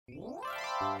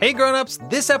Hey grown-ups,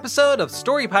 this episode of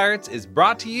Story Pirates is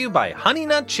brought to you by Honey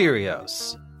Nut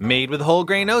Cheerios. Made with whole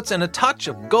grain oats and a touch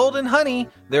of golden honey,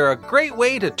 they're a great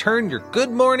way to turn your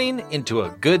good morning into a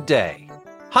good day.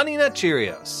 Honey Nut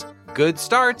Cheerios. Good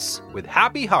starts with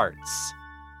happy hearts.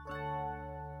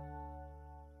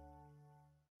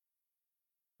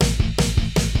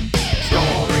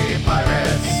 Story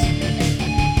Pirates.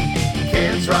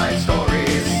 Kids write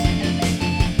stories.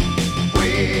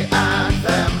 We act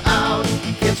them out.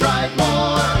 Kids write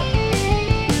more.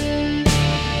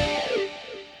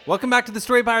 Welcome back to the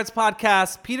Story Pirates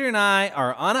podcast. Peter and I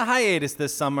are on a hiatus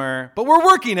this summer, but we're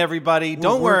working, everybody.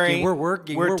 Don't worry. We're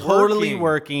working. We're totally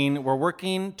working. We're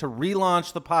working to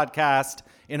relaunch the podcast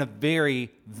in a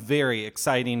very, very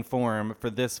exciting form for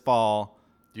this fall.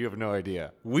 You have no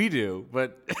idea. We do,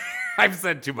 but I've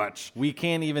said too much. We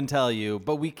can't even tell you,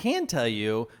 but we can tell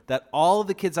you that all of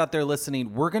the kids out there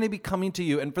listening, we're going to be coming to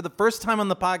you, and for the first time on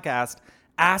the podcast,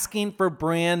 asking for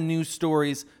brand new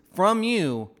stories from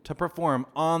you to perform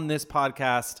on this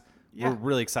podcast. Yeah. We're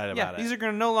really excited about it. These are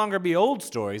going to no longer be old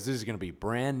stories. These are going to be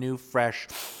brand new, fresh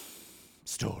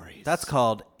stories. That's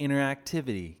called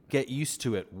interactivity. Get used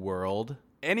to it, world.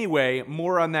 Anyway,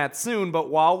 more on that soon, but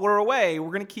while we're away,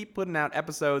 we're going to keep putting out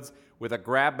episodes with a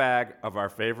grab bag of our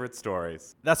favorite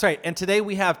stories. That's right. And today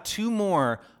we have two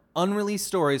more unreleased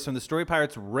stories from the Story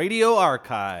Pirates radio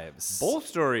archives. Both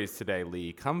stories today,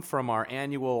 Lee, come from our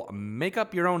annual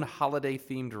make-up-your-own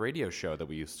holiday-themed radio show that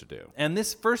we used to do. And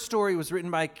this first story was written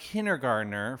by a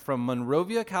kindergartner from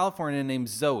Monrovia, California named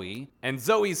Zoe. And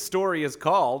Zoe's story is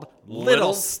called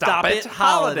Little Stop It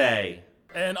Holiday.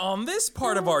 And on this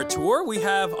part of our tour, we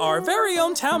have our very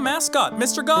own town mascot,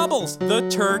 Mr. Gobbles, the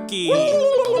turkey.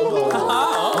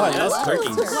 Oh, yes,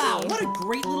 turkeys. Wow, what a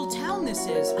great little town this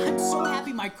is. I'm so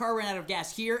happy my car ran out of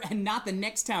gas here and not the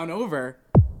next town over.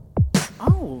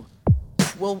 Oh,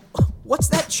 well, what's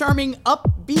that charming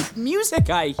upbeat music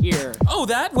I hear? Oh,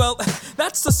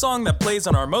 that's the song that plays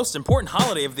on our most important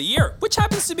holiday of the year, which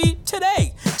happens to be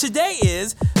today. Today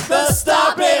is The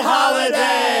Stop It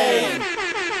Holiday.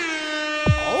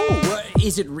 Oh,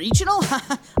 is it regional?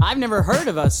 I've never heard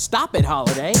of a Stop It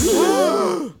holiday.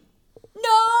 No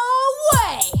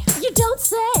way! You don't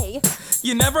say.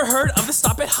 You never heard of the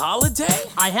Stop It holiday?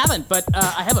 I haven't, but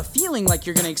I have a feeling like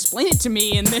you're gonna explain it to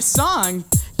me in this song.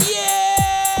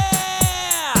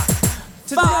 Yeah!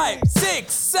 5,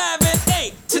 6, 7,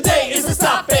 8. Today is the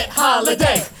Stop It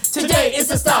Holiday. Today is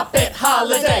the Stop It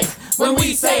Holiday. When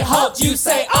we say halt, you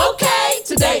say okay.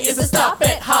 Today is the Stop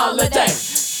It Holiday.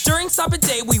 During Stop It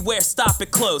Day, we wear Stop It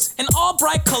clothes. In all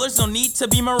bright colors, no need to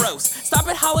be morose. Stop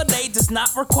It Holiday does not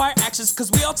require actions,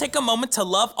 cause we all take a moment to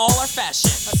love all our fashion.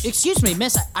 Excuse me,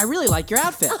 miss, I really like your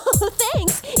outfit. Oh,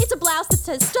 thanks. It's a blouse that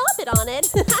says Stop It on it.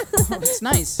 It's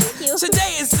nice. Thank you.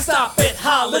 Today is the Stop It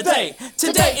Holiday.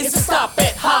 Today is the Stop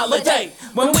It Holiday.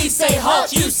 When we say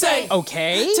halt, you say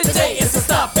Okay. Today is the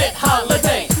Stop It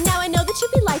Holiday. Now I know that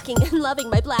you'll be liking and loving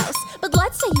my blouse, but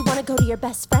let's say you want to go to your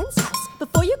best friend's house.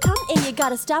 Before you come in, you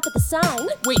gotta stop at the sign.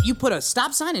 Wait, you put a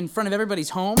stop sign in front of everybody's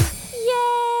home? Yeah,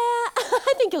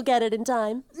 I think you'll get it in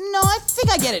time. No, I think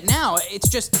I get it now. It's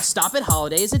just Stop It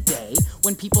Holiday is a day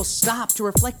when people stop to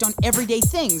reflect on everyday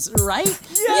things, right?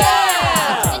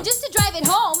 Yeah! And just to drive it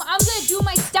home, I'm gonna do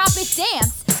my Stop It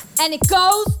dance. And it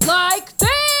goes like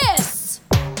this.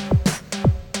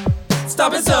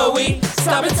 Stop it, Zoe.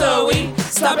 Stop it, Zoe.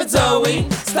 Stop it, Zoe.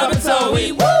 Stop it,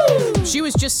 Zoe. Woo! She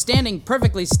was just standing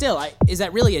perfectly still. Is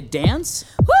that really a dance?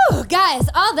 Whew, guys,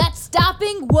 all that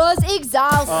stopping was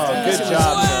exhausting. Good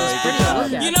job, Zoe. Good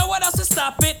job. You know what else is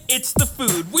Stop It? It's the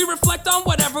food. We reflect on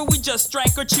whatever we just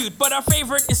drank or chewed, but our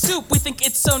favorite is soup. We think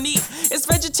it's so neat. It's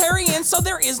vegetarian, so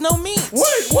there is no meat.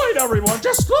 Wait, everyone,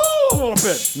 just slow a little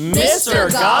bit.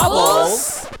 Mr.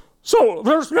 Gobbles. So,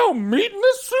 there's no meat in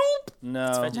this soup? No.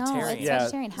 It's No, vegetarian. it's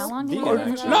vegetarian. How long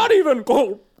Not even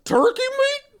turkey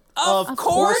meat? Of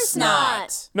course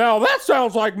not. Now, that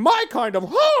sounds like my kind of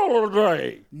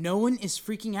holiday. No one is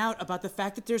freaking out about the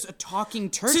fact that there's a talking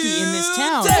turkey in this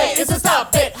town. Today is the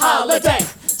Stop It Holiday.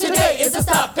 Today is the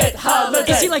Stop It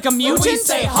Holiday. Is he like a When mutant? we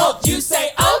say halt, you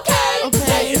say okay.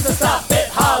 Today is the Stop It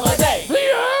Holiday.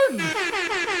 The end.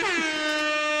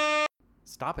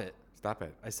 Stop it. Stop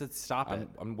it. I said stop it.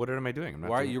 What am I doing? I'm not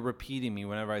Why are doing- you repeating me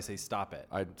whenever I say stop it?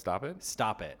 Stop it?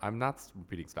 Stop it. I'm not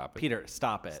repeating stop it. Peter,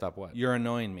 stop it. Stop what? You're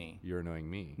annoying me. You're annoying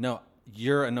me. No,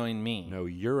 you're annoying me. No,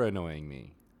 you're annoying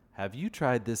me. Have you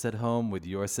tried this at home with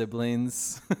your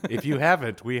siblings? If you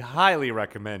haven't, we highly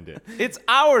recommend it. It's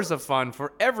hours of fun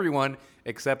for everyone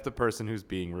except the person who's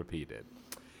being repeated.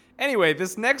 Anyway,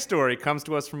 this next story comes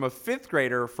to us from a 5th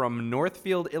grader from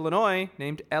Northfield, Illinois,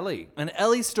 named Ellie. And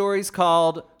Ellie's story's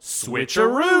called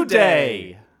Switcheroo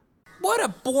Day. What a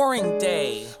boring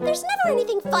day. There's never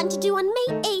anything fun to do on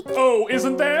May 8th. Oh,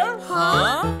 isn't there?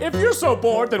 Huh? If you're so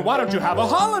bored, then why don't you have a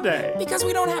holiday? Because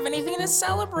we don't have anything to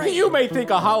celebrate. You may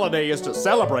think a holiday is to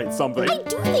celebrate something, I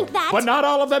do think that. but not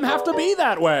all of them have to be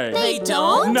that way. They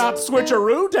don't? Not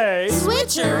Switcheroo Day.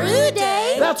 Switcheroo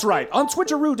Day. That's right. On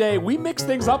Switcheroo Day, we mix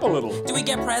things up a little. Do we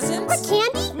get presents?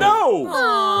 Candy? No!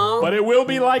 Aww. But it will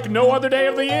be like no other day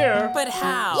of the year. But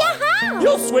how? Yeah, how?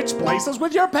 You'll switch places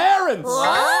with your parents.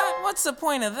 What? What's the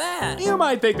point of that? You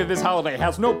might think that this holiday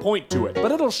has no point to it,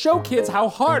 but it'll show kids how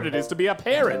hard it is to be a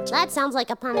parent. That sounds like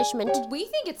a punishment. We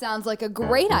think it sounds like a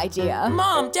great idea.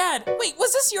 Mom, Dad, wait,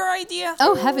 was this your idea?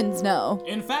 Oh, heavens no.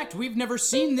 In fact, we've never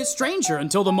seen this stranger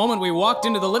until the moment we walked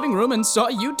into the living room and saw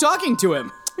you talking to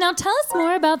him. Now tell us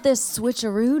more about this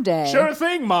Switcheroo Day. Sure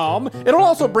thing, Mom. It'll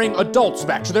also bring adults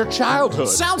back to their childhood.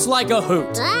 Sounds like a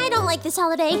hoot. I don't like this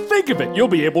holiday. Think of it, you'll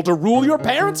be able to rule your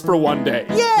parents for one day.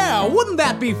 Yeah, wouldn't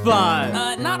that be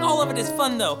fun? Not all of it is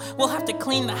fun, though. We'll have to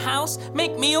clean the house,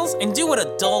 make meals, and do what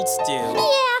adults do. Yeah, and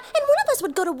one of us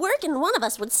would go to work and one of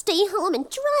us would stay home and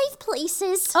drive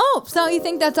places. Oh, so you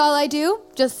think that's all I do?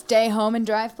 Just stay home and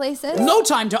drive places? No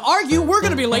time to argue. We're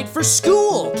gonna be late for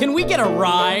school. Can we get a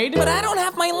ride? But I don't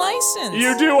have my license.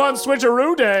 You do on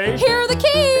Switcheroo Day. Here are the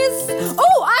keys.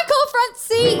 Oh, I call front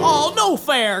seat. Oh, no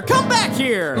fair. Come back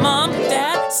here. Mom,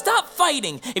 Dad, stop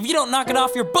fighting. If you don't knock it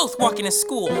off, you're both walking to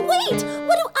school. Wait,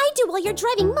 what do I do while you're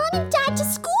driving Mom and Dad to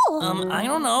school? I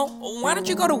don't know. Why don't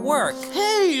you go to work?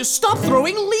 Hey, stop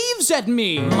throwing leaves at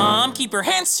me. Mom, keep your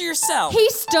hands to yourself. He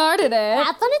started it.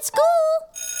 Have fun at school.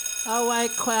 All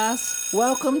right, class.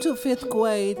 Welcome to 5th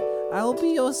grade. I'll be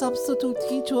your substitute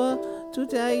teacher.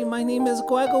 Today, my name is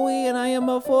Gregory, and I am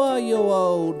a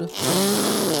 4-year-old.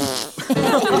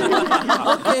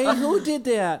 Okay, who did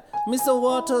that? Mr.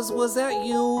 Waters, was that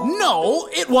you? No,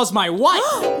 it was my wife.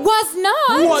 Was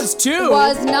not. Was too.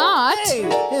 Was not. Hey,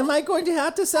 am I going to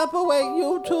have to separate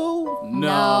you two?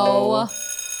 No.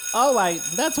 All right,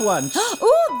 that's lunch.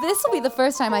 Ooh, this will be the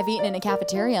first time I've eaten in a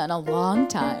cafeteria in a long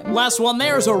time. Last one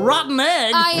there's a rotten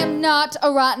egg. I am not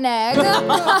a rotten egg.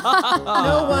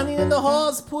 No running in the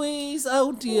halls, please.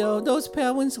 Oh dear, those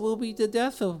parents will be the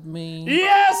death of me.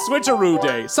 Yes, Switcheroo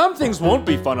Day. Some things won't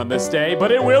be fun on this day,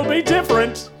 but it will be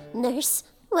different. Nurse,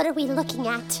 what are we looking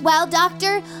at? Well,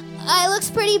 doctor, it looks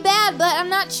pretty bad, but I'm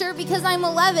not sure because I'm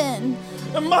 11.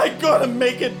 Am I gonna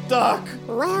make it, Doc?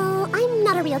 Well, I'm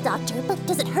not a real doctor, but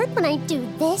does it hurt when I do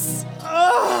this?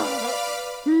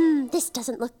 This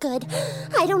doesn't look good.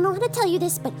 I don't know how to tell you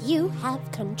this, but you have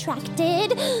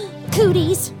contracted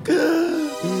cooties.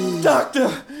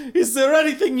 Doctor, is there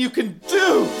anything you can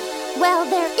do? Well,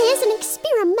 there is an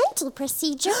experimental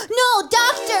procedure. No,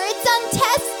 doctor, it's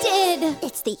untested.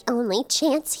 It's the only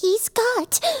chance he's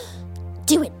got.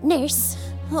 Do it, nurse.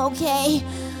 Okay.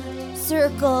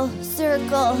 Circle,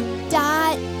 circle,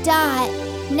 dot, dot.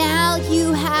 Now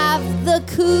you have the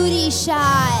cootie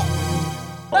shot.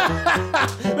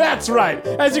 That's right.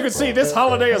 As you can see, this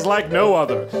holiday is like no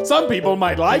other. Some people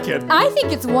might like it. I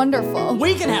think it's wonderful.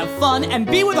 We can have fun and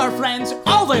be with our friends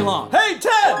all day long. Hey,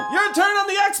 Ted, your turn on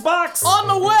the Xbox. On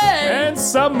the way. And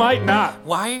some might not.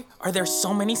 Why are there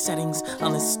so many settings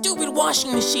on this stupid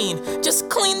washing machine? Just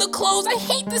clean the clothes. I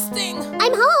hate this thing.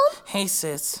 I'm home. Hey,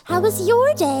 sis. How was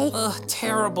your day? Ugh,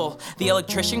 terrible. The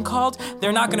electrician called.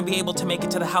 They're not going to be able to make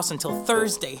it to the house until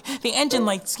Thursday. The engine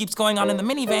light keeps going on in the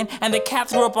minivan, and the cat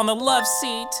threw up on the love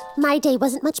seat. My day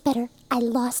wasn't much better. I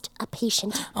lost a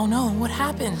patient. Oh no, what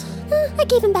happened? I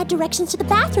gave him bad directions to the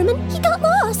bathroom and he got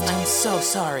lost. I'm so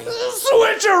sorry.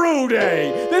 Switcheroo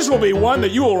Day! This will be one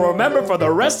that you will remember for the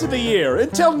rest of the year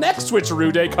until next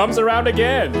Switcheroo Day comes around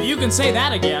again. You can say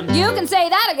that again. You can say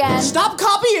that again. Stop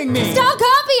copying me. Stop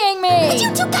copying me.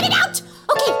 You two cut it out!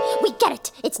 Okay, we get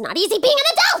it. It's not easy being an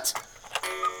adult.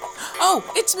 Oh,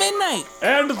 it's midnight.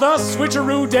 And thus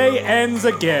Switcheroo Day ends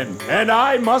again, and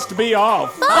I must be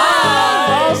off. Bye!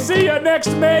 I'll see you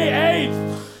next May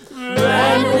 8th.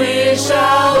 Then we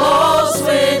shall all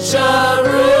switcheroo.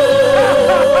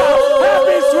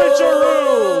 Happy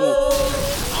Switcheroo!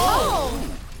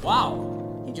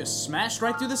 Wow, he just smashed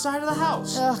right through the side of the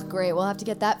house. Ugh, great. We'll have to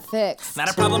get that fixed. Not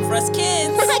a problem for us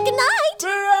kids. Good night.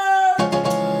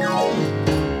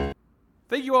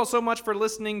 Thank you all so much for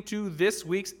listening to this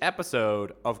week's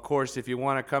episode. Of course, if you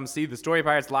want to come see the Story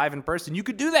Pirates live in person, you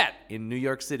could do that in New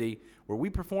York City, where we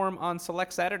perform on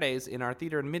select Saturdays in our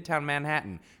theater in Midtown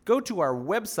Manhattan. Go to our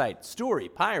website,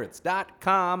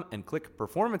 storypirates.com, and click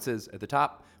Performances at the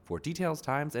top for details,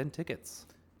 times, and tickets.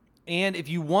 And if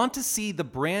you want to see the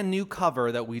brand new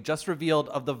cover that we just revealed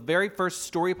of the very first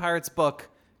Story Pirates book,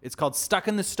 it's called Stuck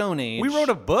in the Stone Age. We wrote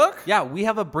a book? Yeah, we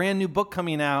have a brand new book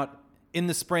coming out in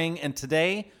the spring, and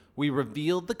today we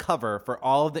revealed the cover for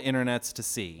all of the internets to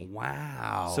see.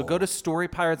 Wow. So go to Story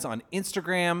Pirates on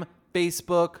Instagram,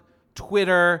 Facebook,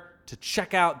 Twitter to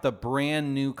check out the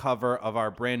brand new cover of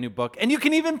our brand new book. And you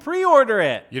can even pre-order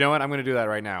it. You know what? I'm going to do that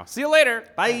right now. See you later.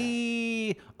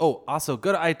 Bye. Oh, also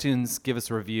go to iTunes, give us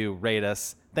a review, rate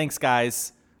us. Thanks,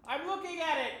 guys. I'm looking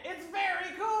at it. It's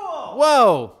very cool.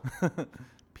 Whoa.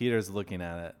 Peter's looking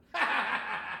at it.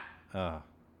 Oh,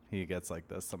 he gets like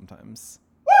this sometimes.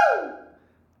 Woo!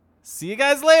 See you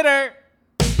guys later.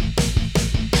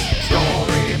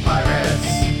 Story Pirates.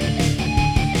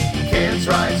 Kids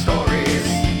write stories.